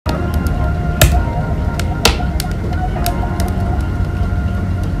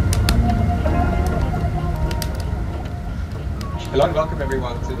Hello and welcome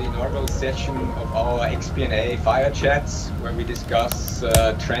everyone to the inaugural session of our XP&A Fire Chats, where we discuss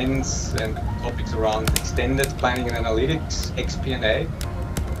trends and topics around extended planning and analytics, XP&A.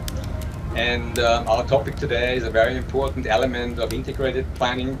 And our topic today is a very important element of integrated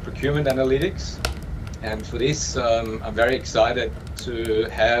planning, procurement analytics. And for this, I'm very excited to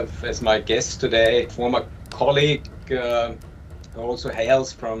have as my guest today, former colleague who also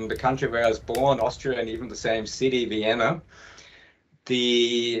hails from the country where I was born, Austria, and even the same city, Vienna.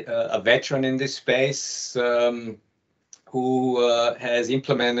 A veteran in this space who has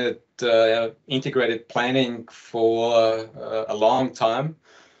implemented integrated planning for a long time,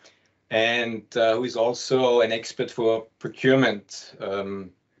 and who is also an expert for procurement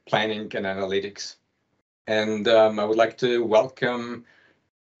planning and analytics. And I would like to welcome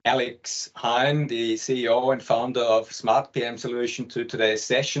Alex Hein, the CEO and founder of Smart PM Solution, to today's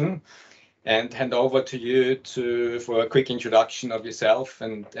session, and hand over to you for a quick introduction of yourself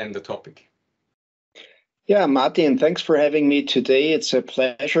and the topic. Yeah, Martin, thanks for having me today. It's a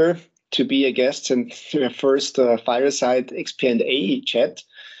pleasure to be a guest in your first Fireside XP&A Chat.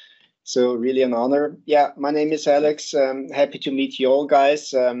 So really an honor. Yeah, my name is Alex. Happy to meet you all,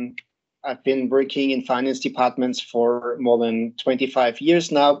 guys. I've been working in finance departments for more than 25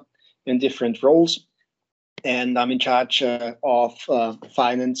 years now in different roles. And I'm in charge of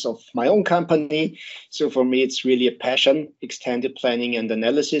finance of my own company. So for me, it's really a passion, extended planning and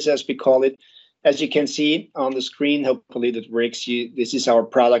analysis, as we call it. As you can see on the screen, hopefully that works. This is our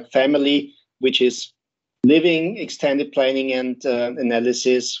product family, which is living extended planning and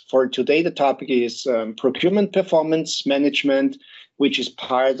analysis. For today, the topic is procurement performance management, which is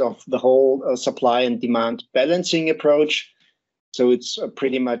part of the whole supply and demand balancing approach. So it's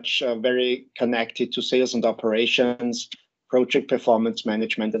pretty much very connected to sales and operations, project performance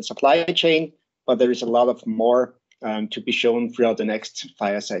management, and supply chain. But there is a lot of more to be shown throughout the next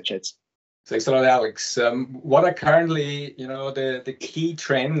Fireside Chats. Thanks a lot, Alex. What are currently, the key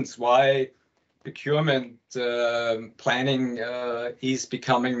trends why procurement planning is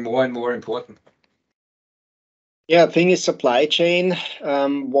becoming more and more important? Yeah, the thing is supply chain,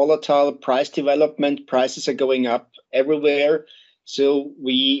 volatile price development. Prices are going up everywhere. So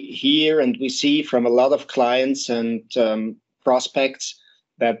we hear and we see from a lot of clients and prospects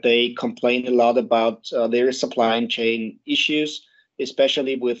that they complain a lot about their supply chain issues,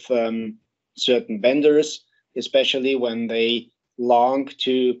 especially with certain vendors, especially when they long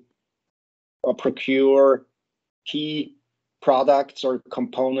to procure key products or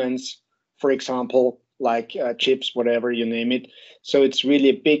components, for example, like chips, whatever you name it. So it's really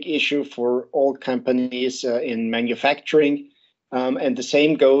a big issue for all companies in manufacturing. And the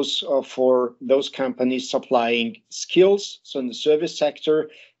same goes for those companies supplying skills, so in the service sector.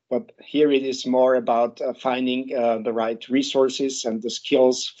 But here it is more about finding the right resources and the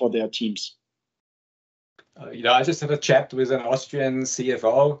skills for their teams. I just had a chat with an Austrian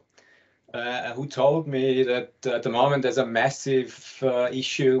CFO who told me that at the moment there's a massive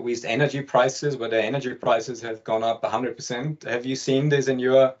issue with energy prices, where the energy prices have gone up 100%. Have you seen this in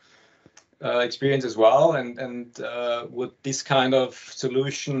your experience as well, and would this kind of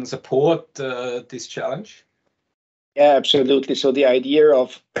solution support this challenge? Yeah, absolutely. So the idea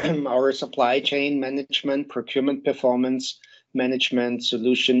of our supply chain management, procurement performance management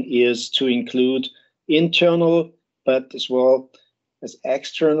solution is to include internal, but as well as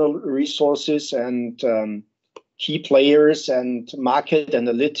external resources and key players and market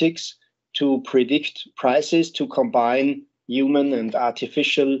analytics to predict prices, to combine human and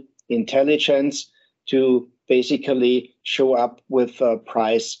artificial intelligence to basically show up with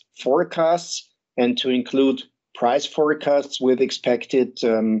price forecasts and to include price forecasts with expected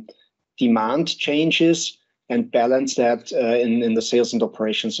demand changes and balance that in the sales and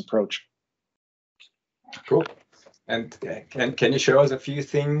operations approach. Cool. And can you show us a few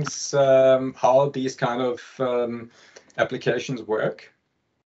things how these kind of applications work?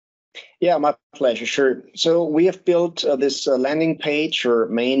 Yeah, my pleasure. Sure. So we have built this landing page, or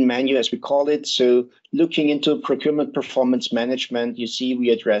main menu, as we call it. So looking into procurement performance management, you see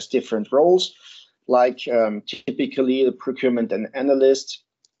we address different roles, like typically the procurement and analyst,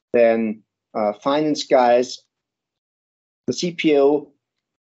 then finance guys, the CPO,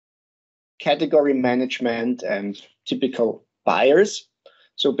 category management, and typical buyers.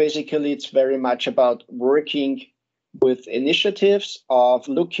 So basically, it's very much about working with initiatives of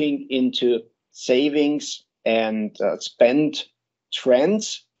looking into savings and spend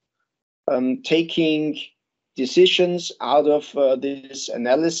trends, taking decisions out of this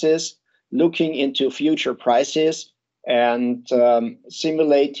analysis, looking into future prices, and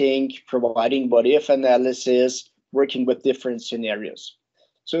simulating, providing what-if analysis, working with different scenarios.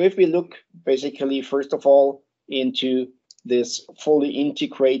 So if we look basically, first of all, into this fully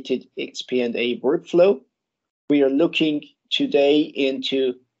integrated XP&A workflow, we are looking today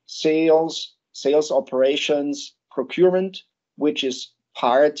into sales operations, procurement, which is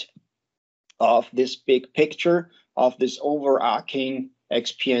part of this big picture of this overarching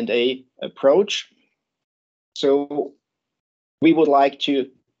XP&A approach. So we would like to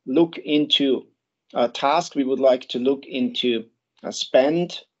look into a task, we would like to look into a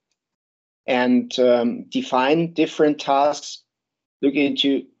spend and define different tasks, look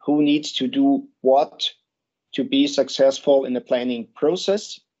into who needs to do what to be successful in the planning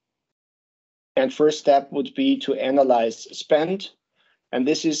process. And first step would be to analyze spend. And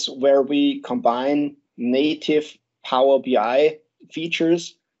this is where we combine native Power BI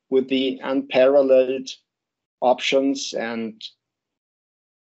features with the unparalleled options and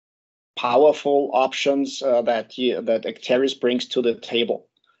powerful options that Acterys brings to the table.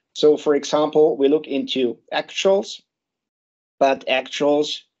 So for example, we look into actuals, but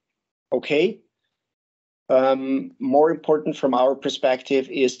actuals, okay. More important from our perspective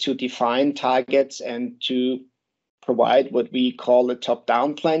is to define targets and to provide what we call a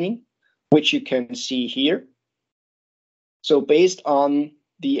top-down planning, which you can see here. So based on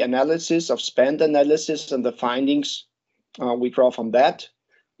the analysis of spend analysis and the findings we draw from that,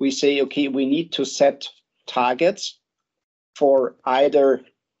 we say, okay, we need to set targets for either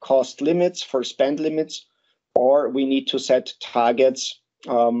cost limits, for spend limits, or we need to set targets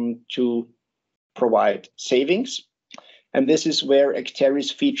to provide savings. And this is where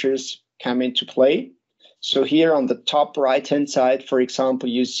Acterys features come into play. So here on the top right-hand side, for example,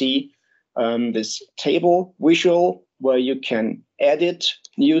 you see this table visual where you can edit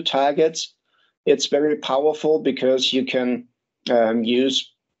new targets. It's very powerful because you can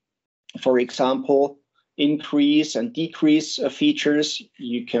use, for example, increase and decrease features.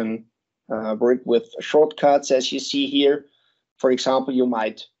 You can work with shortcuts, as you see here. For example, you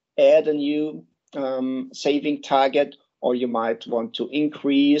might add a new saving target, or you might want to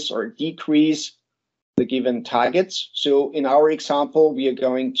increase or decrease the given targets. So in our example, we are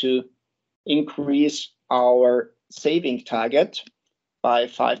going to increase our saving target by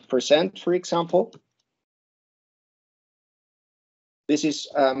 5%, for example. This is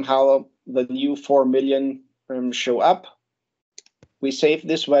how the new 4 million show up. We save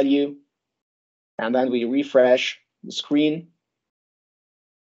this value, and then we refresh the screen.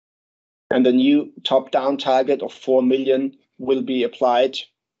 And the new top-down target of 4 million will be applied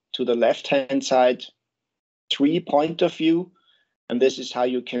to the left-hand side tree point of view. And this is how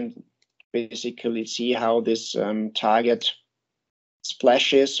you can basically see how this target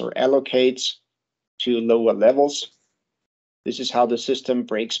splashes or allocates to lower levels. This is how the system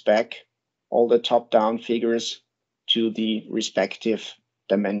breaks back all the top-down figures to the respective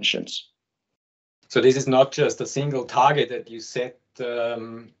dimensions. So this is not just a single target that you set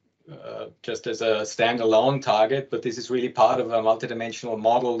just as a standalone target, but this is really part of a multidimensional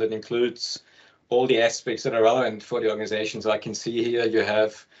model that includes all the aspects that are relevant for the organization. So I can see here you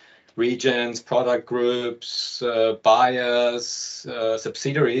have regions, product groups, buyers,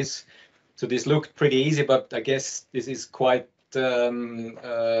 subsidiaries. So this looked pretty easy, but I guess this is quite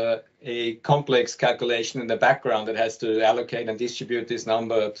a complex calculation in the background that has to allocate and distribute this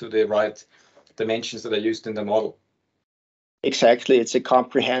number to the right dimensions that are used in the model. Exactly. It's a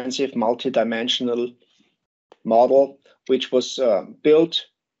comprehensive multidimensional model, which was built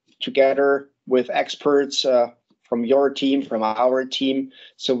together with experts from your team, from our team.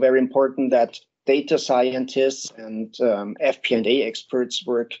 So very important that data scientists and FP&A experts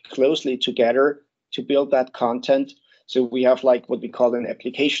work closely together to build that content. So we have like what we call an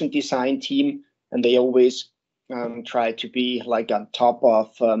application design team, and they always try to be like on top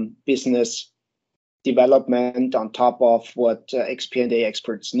of business development, on top of what XP&A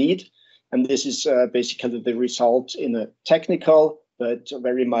experts need. And this is basically the result in a technical, but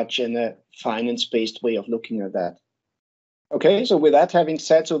very much in a finance-based way of looking at that. Okay, so with that having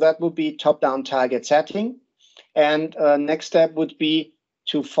said, so that would be top-down target setting. And next step would be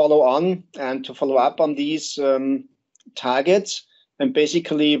to follow on and to follow up on these targets and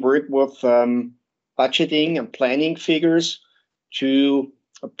basically work with budgeting and planning figures to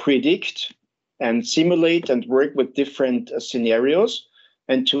predict and simulate and work with different scenarios,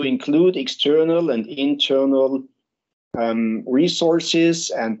 and to include external and internal resources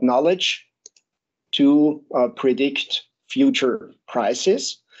and knowledge to predict future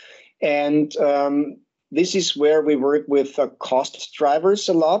prices. And this is where we work with cost drivers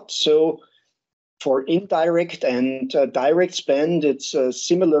a lot. So for indirect and direct spend, it's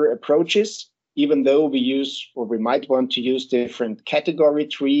similar approaches. even though we use, or we might want to use, different category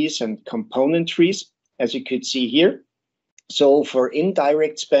trees and component trees, as you could see here. So for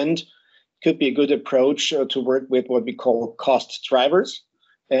indirect spend, could be a good approach to work with what we call cost drivers.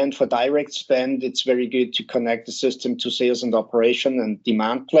 And for direct spend, it's very good to connect the system to sales and operation and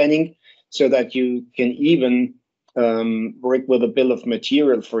demand planning, so that you can even work with a bill of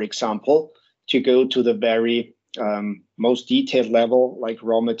material, for example, to go to the very most detailed level, like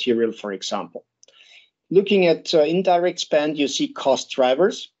raw material, for example. Looking at indirect spend, you see cost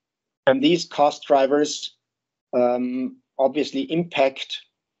drivers, and these cost drivers obviously impact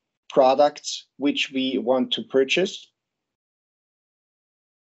products which we want to purchase.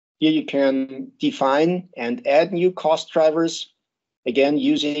 Here you can define and add new cost drivers, again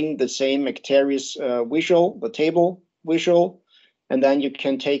using the same Acterys visual, the table visual, and then you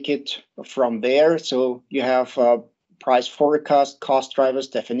can take it from there. So you have price forecast, cost drivers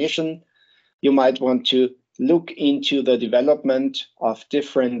definition. You might want to look into the development of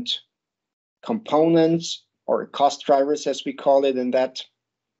different components or cost drivers, as we call it in that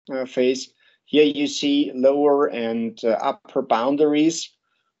phase. Here you see lower and upper boundaries,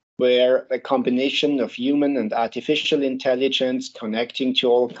 where a combination of human and artificial intelligence connecting to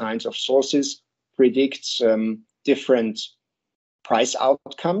all kinds of sources predicts different price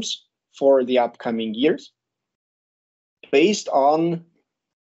outcomes for the upcoming years, based on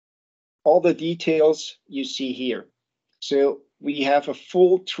all the details you see here. So we have a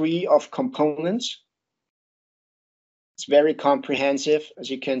full tree of components. It's very comprehensive, as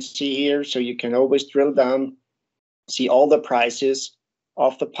you can see here. So you can always drill down, see all the prices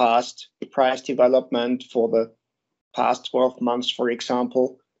of the past, the price development for the past 12 months, for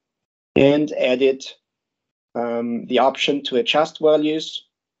example, and edit the option to adjust values.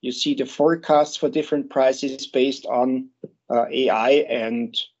 You see the forecasts for different prices based on AI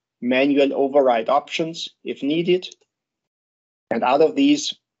and manual override options if needed. And out of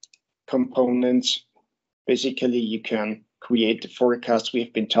these components, basically you can create the forecast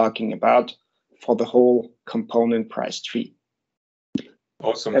we've been talking about for the whole component price tree.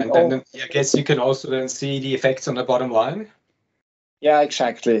 Awesome. And then I guess you can also then see the effects on the bottom line. Yeah,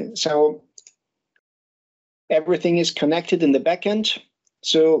 exactly. So everything is connected in the backend.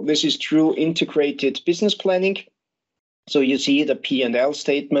 So this is true integrated business planning. So you see the P&L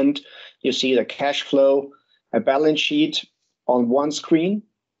statement, you see the cash flow, a balance sheet on one screen,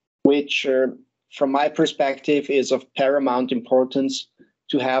 which from my perspective is of paramount importance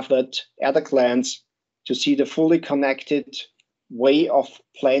to have that at a glance, to see the fully connected way of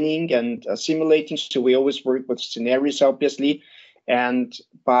planning and simulating. So we always work with scenarios, obviously, and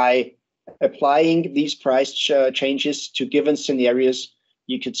by applying these price changes to given scenarios,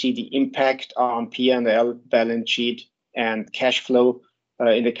 you could see the impact on P&L, balance sheet, and cash flow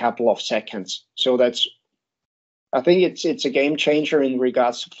in a couple of seconds. So that's, I think it's a game changer in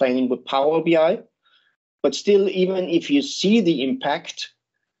regards to planning with Power BI. But still, even if you see the impact,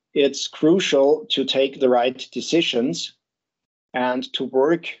 it's crucial to take the right decisions and to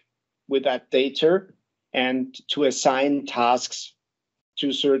work with that data and to assign tasks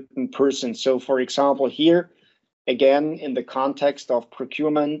to certain persons. So for example, here, again, in the context of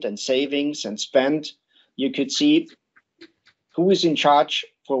procurement and savings and spend, you could see who is in charge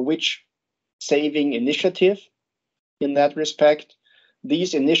for which saving initiative in that respect.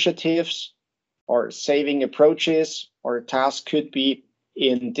 These initiatives or saving approaches or tasks could be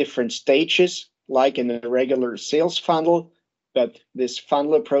in different stages, like in a regular sales funnel, but this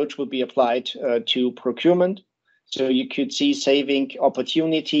funnel approach would be applied to procurement. So you could see saving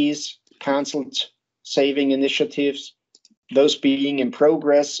opportunities, canceled saving initiatives, those being in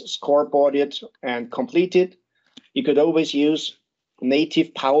progress, scoreboarded, and completed. You could always use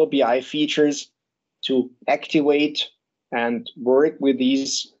native Power BI features to activate and work with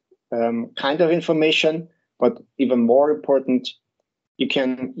these kind of information. But even more important, you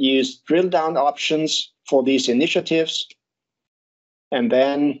can use drill down options for these initiatives and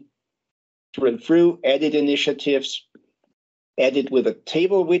then drill through, edit initiatives, edit with a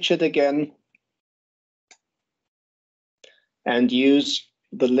table widget again, and use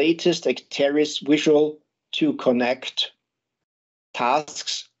the latest Acterys visual to connect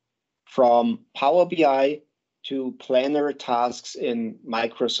tasks from Power BI to planner tasks in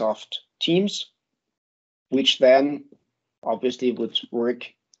Microsoft Teams, which then obviously would work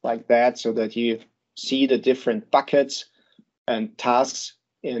like that, so that you see the different buckets and tasks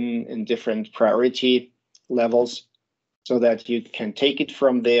in different priority levels, so that you can take it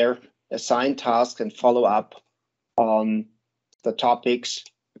from there, assign tasks, and follow up on the topics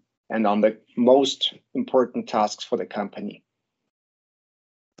and on the most important tasks for the company.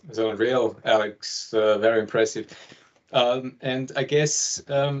 So unreal, Alex, very impressive. And I guess,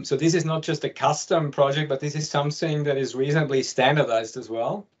 so this is not just a custom project, but this is something that is reasonably standardized as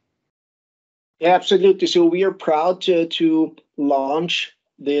well. Yeah, absolutely. So we are proud to launch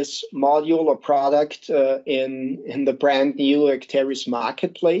this module or product in the brand new Acterys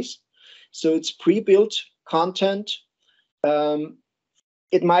marketplace. So it's pre-built content.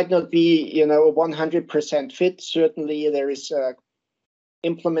 It might not be, 100% fit. Certainly, there is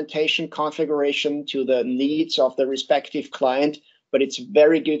implementation configuration to the needs of the respective client, but it's a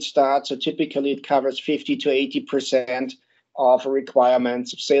very good start. So typically, it covers 50 to 80% of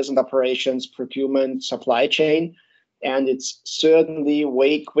requirements of sales and operations, procurement, supply chain, and it's certainly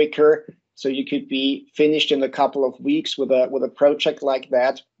way quicker. So you could be finished in a couple of weeks with a project like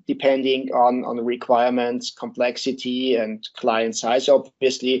that, depending on the requirements, complexity, and client size,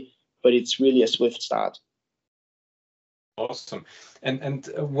 obviously. But it's really a swift start. Awesome. And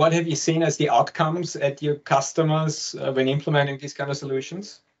what have you seen as the outcomes at your customers when implementing these kind of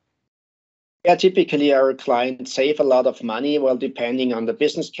solutions? Yeah, typically our clients save a lot of money, well, depending on the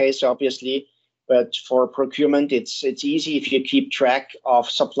business case, obviously. But for procurement, it's easy if you keep track of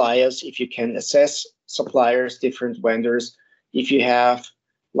suppliers, if you can assess suppliers, different vendors, if you have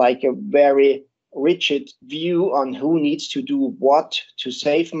like a very rigid view on who needs to do what to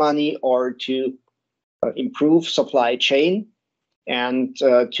save money or to improve supply chain and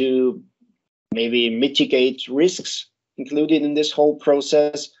to maybe mitigate risks included in this whole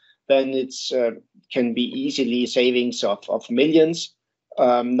process, then it's can be easily savings of millions.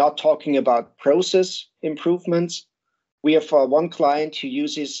 Not talking about process improvements. We have one client who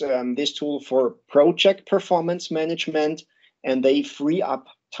uses this tool for project performance management, and they free up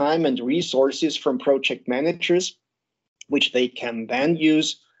time and resources from project managers, which they can then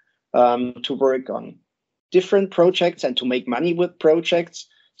use to work on different projects and to make money with projects.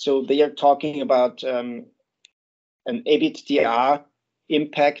 So they are talking about an EBITDA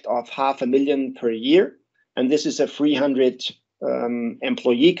impact of $500,000 per year. And this is a 300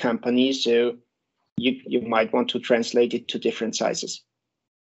 employee company. So you might want to translate it to different sizes.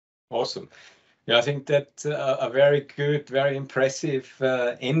 Awesome. Yeah, I think that's a very good, very impressive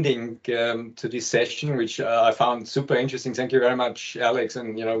ending to this session, which I found super interesting. Thank you very much, Alex.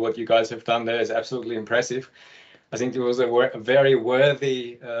 And what you guys have done there is absolutely impressive. I think it was a very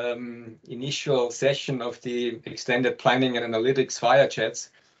worthy initial session of the extended planning and analytics fire chats.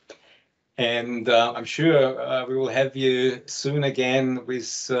 And I'm sure we will have you soon again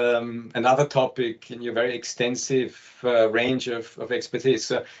with another topic in your very extensive range of expertise.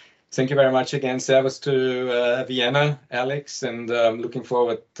 So thank you very much again. Servus to Vienna, Alex, and looking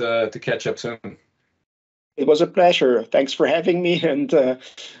forward to catch up soon. It was a pleasure. Thanks for having me and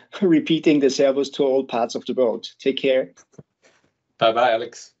repeating the servus to all parts of the world. Take care. Bye-bye,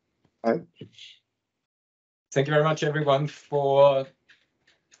 Alex. Bye. Thank you very much, everyone, for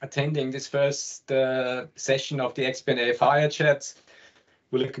attending this first session of the XP&A Fire Chat.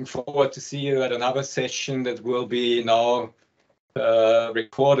 We're looking forward to see you at another session that will be now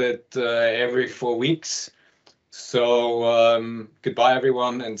recorded every 4 weeks. So goodbye,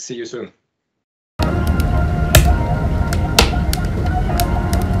 everyone, and see you soon.